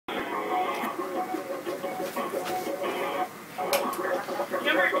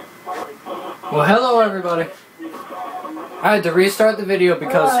Well, hello everybody. I had to restart the video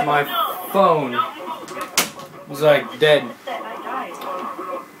because my phone was like dead.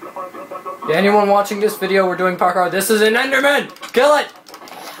 To anyone watching this video, we're doing parkour. This is an Enderman! Kill it!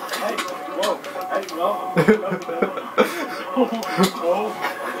 Hey, whoa, hey,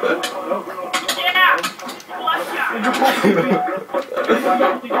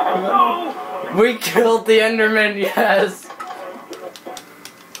 no. We killed the Enderman, yes!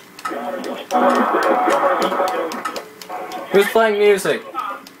 Who's playing music?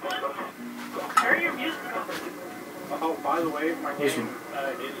 Oh, by the way, my game is a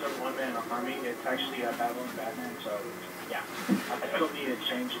one-man army. It's actually a Battle and Batman, so yeah. I still need to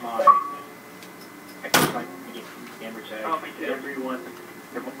change my gamer tag.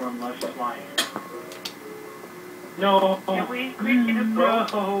 Everyone must fly in. No. Can we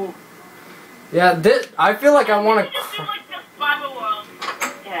no. Yeah, this. I feel like I want to.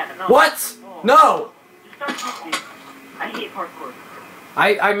 Yeah, no. What? No. I hate parkour.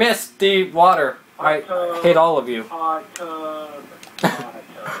 I missed the water. I hate all of you. Hot tub.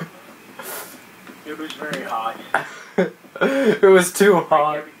 It was very hot. It was too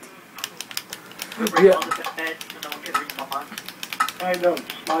hot. Yeah. I know,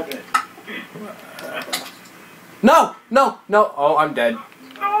 it's my bed. No, no, no. Oh, I'm dead.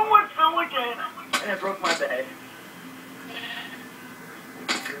 No, it fell again. And I broke my bed.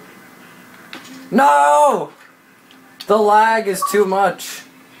 No! The lag is too much.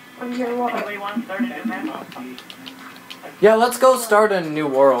 Anybody want to start a new map? Yeah, let's go start a new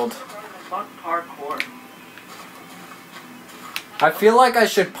world. Fuck parkour. I feel like I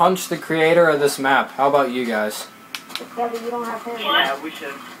should punch the creator of this map. How about you guys? Yeah, but you don't have time. Yeah, we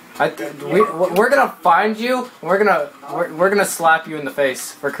should. We're gonna find you. We're gonna slap you in the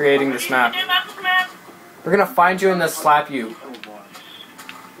face for creating this map. We're gonna find you and then slap you.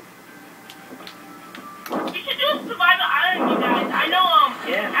 We should do a survival island, you guys. I know,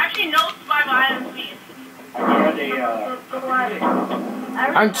 actually no survival island, please.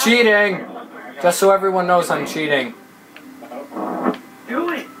 I'm cheating! Just so everyone knows I'm cheating. Do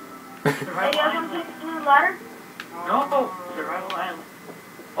it! Survival island. Ladder? No! Survival island.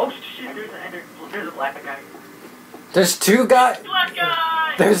 Oh shit, there's a black guy. There's two guys. Black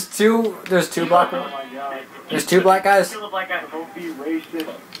guy! There's two black guys. There's two black guys. Kill the black guy. Don't be racist,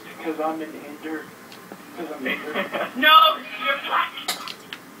 because I'm an Ender. No, you're black.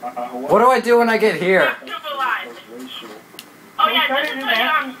 What do I do when I get here? Oh yeah, just to tell you,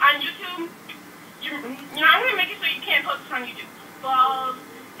 on YouTube, you know, I'm gonna make it so you can't post this on YouTube. Balls,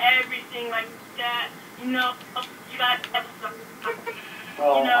 everything like that. You know, you got episodes.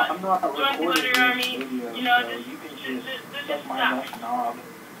 Well, you know, I'm not join the Glitter Army. You know, this stuff.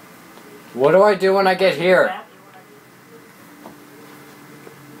 What do I do when I get here?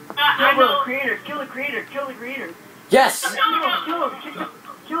 I Kill the know. creator, kill the creator, kill the creator. Yes!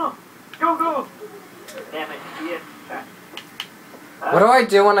 Kill him. Go. Damn it, yes. What do I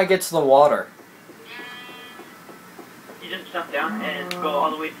do when I get to the water? You just jump down and go all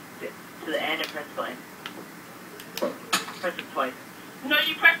the way to the end and press the button. Press it twice. No,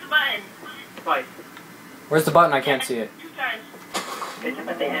 you press the button. Twice. Where's the button? I can't see it. 2 times. It's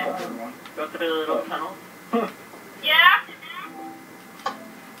at the end. Go through the little tunnel. Yeah?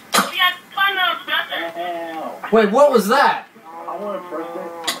 We got fun on dresser. Wait, what was that? I want to press it.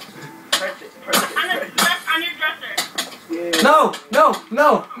 Press it. On your dresser. Yeah. No! No!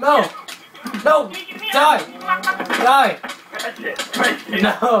 No! No! No! Die! Die! Press it.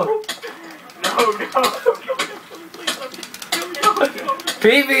 No! No.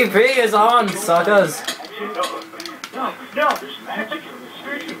 PvP is on, suckers! No.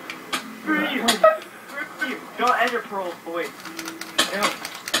 Screw you. Don't enter pearl, boy.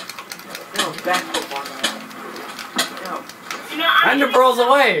 No, back football. No. You know, I'm Ender pearls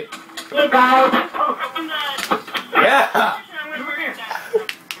away! from the... Yeah!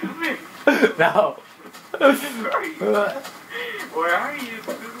 Come here. No! Where are you?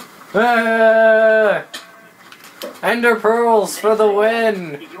 Ender pearls for the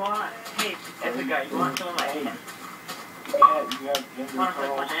win! You want? Hey, as a guy, you want some of my eggs? You have You want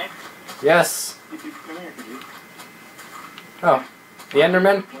some of my eggs? Yes. Come here, dude. Oh. The Enderman?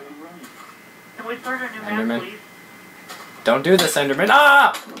 Where are you running? Can we start a new Enderman. map, please? Don't do this, Enderman.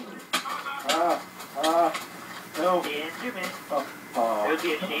 Ah! No. The Enderman. It Oh, would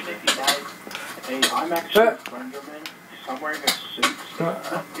be a shame if you died. hey, I'm actually a Enderman. I'm wearing a suit.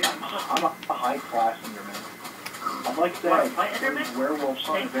 I'm a high-class Enderman. I'm like that My Enderman? werewolf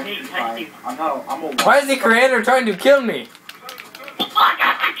on Adventure Hey, Time. I'm a Why is the creator trying to kill me?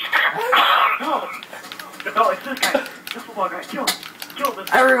 No, it's this guy. This football guy. Kill him. Kill this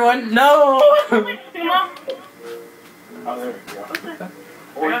Everyone, no! Sumo? Oh, there we go.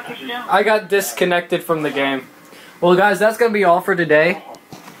 I got kicked out. I got disconnected from the game. Well, guys, that's gonna be all for today.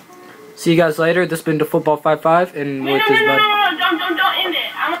 See you guys later. This has been the Football 5-5 and Wait, with no, his bud. don't end it.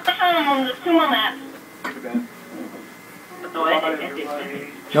 I'm gonna show them on the sumo map. No, I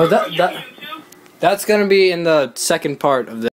didn't. No, that's gonna be in the second part of this.